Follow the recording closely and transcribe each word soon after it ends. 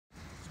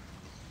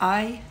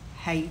I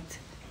hate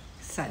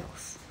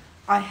sales.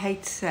 I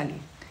hate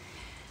selling.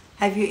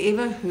 Have you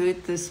ever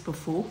heard this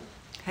before?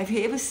 Have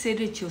you ever said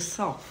it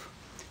yourself?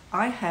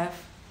 I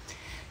have.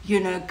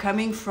 You know,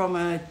 coming from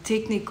a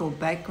technical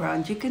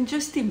background, you can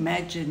just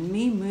imagine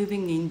me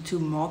moving into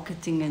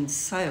marketing and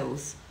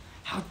sales,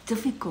 how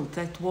difficult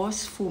that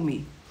was for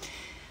me.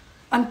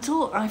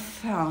 Until I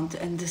found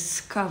and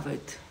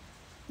discovered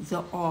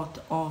the art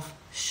of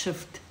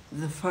shift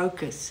the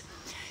focus.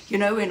 You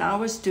know, when I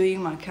was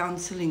doing my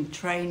counseling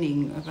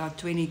training about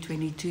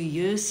 22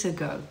 years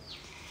ago,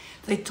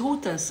 they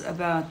taught us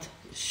about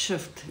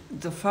shift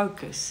the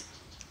focus.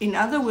 In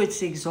other words,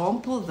 the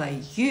example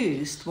they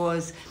used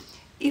was,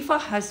 if a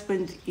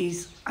husband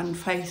is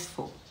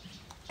unfaithful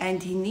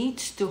and he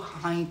needs to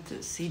hide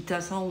this, he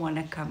doesn't want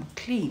to come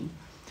clean,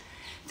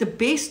 the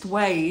best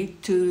way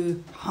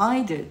to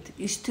hide it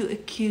is to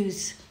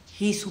accuse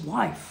his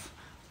wife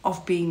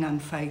of being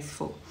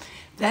unfaithful.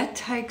 That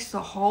takes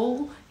the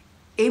whole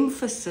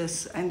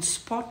emphasis and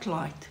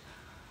spotlight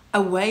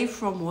away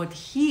from what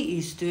he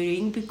is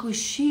doing, because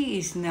she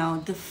is now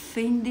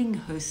defending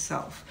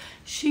herself.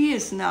 She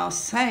is now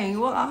saying,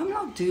 well, I'm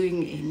not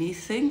doing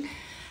anything.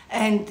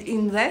 And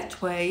in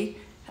that way,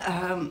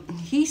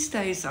 he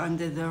stays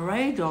under the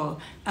radar,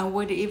 and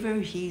whatever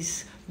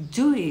he's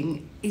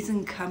doing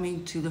isn't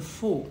coming to the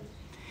fore.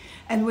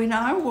 And when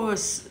I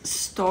was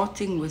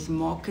starting with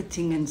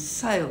marketing and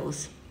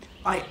sales,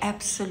 I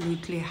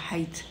absolutely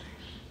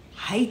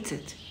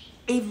hated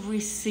every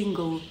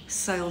single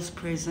sales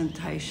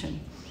presentation.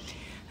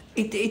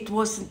 It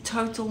was a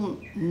total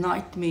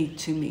nightmare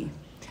to me.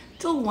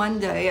 Till one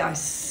day I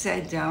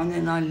sat down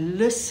and I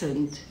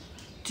listened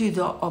to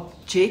the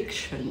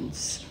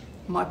objections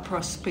my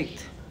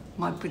prospect,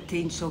 my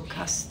potential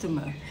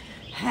customer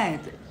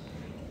had.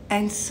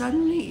 And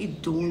suddenly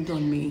it dawned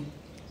on me,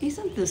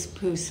 isn't this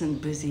person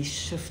busy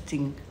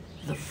shifting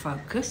the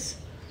focus?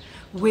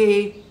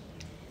 Where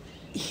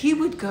he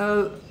would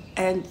go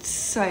and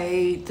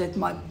say that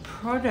my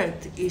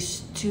product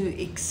is too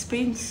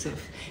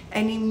expensive,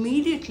 and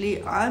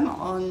immediately I'm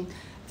on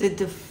the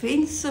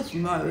defensive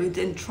mode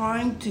and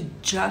trying to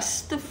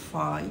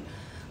justify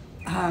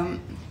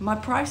my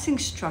pricing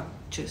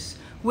structures,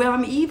 where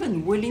I'm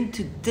even willing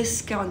to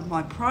discount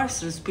my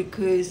prices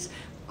because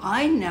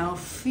I now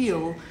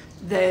feel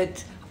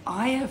that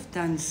I have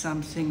done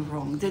something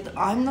wrong, that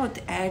I'm not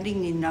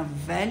adding enough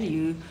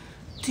value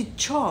to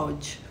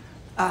charge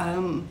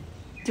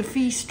the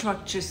fee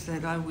structures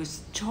that I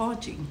was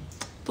charging.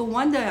 So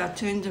one day I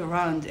turned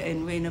around,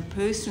 and when a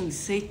person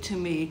said to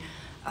me,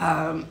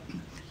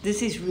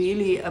 this is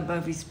really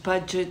above his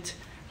budget,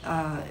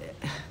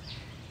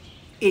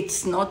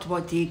 it's not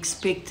what he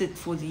expected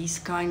for these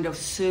kind of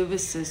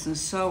services and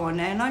so on.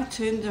 And I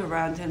turned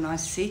around and I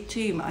said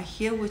to him, I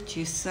hear what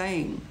you're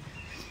saying,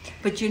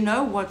 but you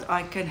know what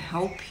I can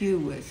help you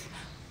with?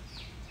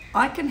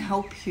 I can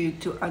help you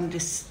to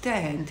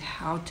understand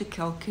how to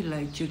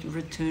calculate your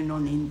return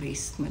on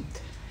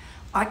investment.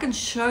 I can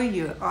show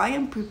you, I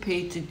am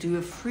prepared to do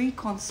a free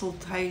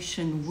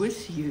consultation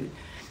with you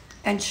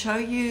and show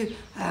you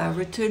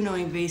return on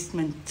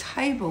investment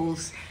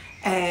tables,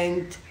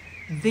 and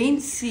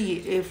then see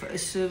if a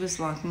service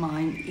like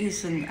mine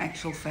is an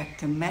actual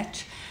fact a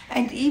match.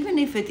 And even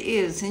if it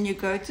is, and you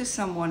go to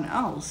someone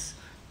else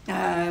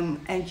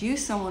and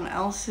use someone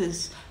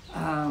else's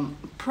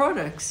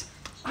products,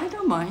 I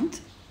don't mind.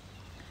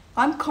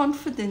 I'm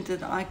confident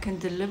that I can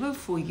deliver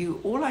for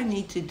you. All I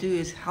need to do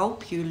is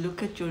help you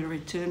look at your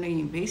return on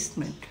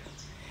investment.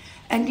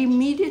 And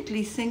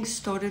immediately things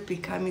started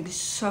becoming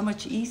so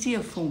much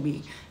easier for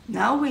me.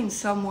 Now when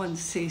someone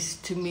says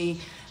to me,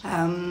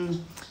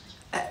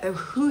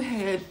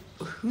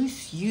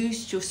 who's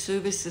used your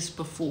services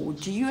before?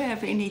 Do you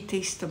have any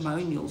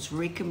testimonials,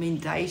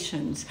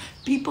 recommendations,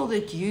 people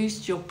that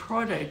used your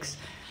products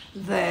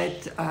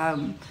that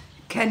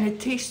can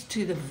attest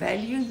to the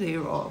value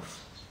thereof?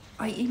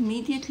 I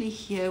immediately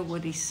hear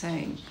what he's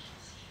saying.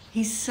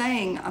 He's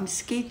saying, I'm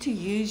scared to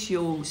use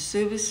your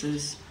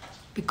services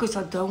because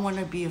I don't want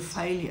to be a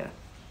failure.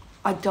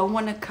 I don't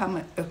want to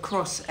come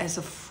across as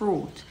a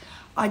fraud.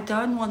 I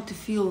don't want to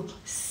feel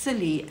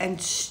silly and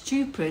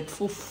stupid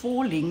for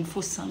falling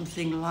for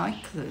something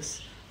like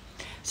this.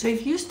 So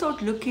if you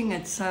start looking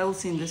at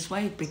sales in this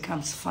way, it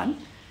becomes fun,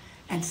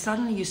 and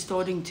suddenly you're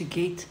starting to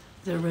get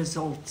the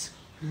results.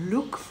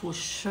 Look for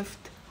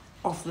shift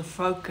of the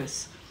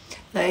focus.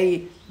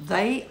 They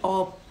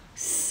are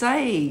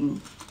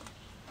saying,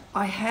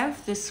 I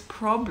have this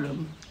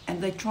problem,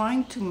 and they're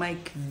trying to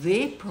make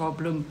their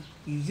problem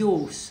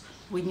yours.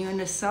 When you're in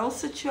a sales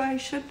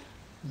situation,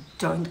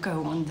 don't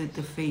go on the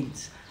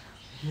defense.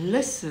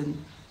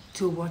 Listen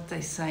to what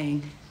they're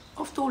saying.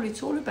 After all,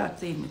 it's all about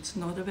them. It's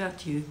not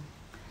about you.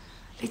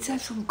 Let's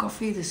have some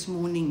coffee this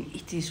morning.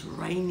 It is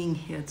raining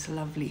here. It's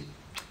lovely.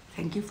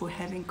 Thank you for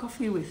having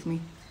coffee with me.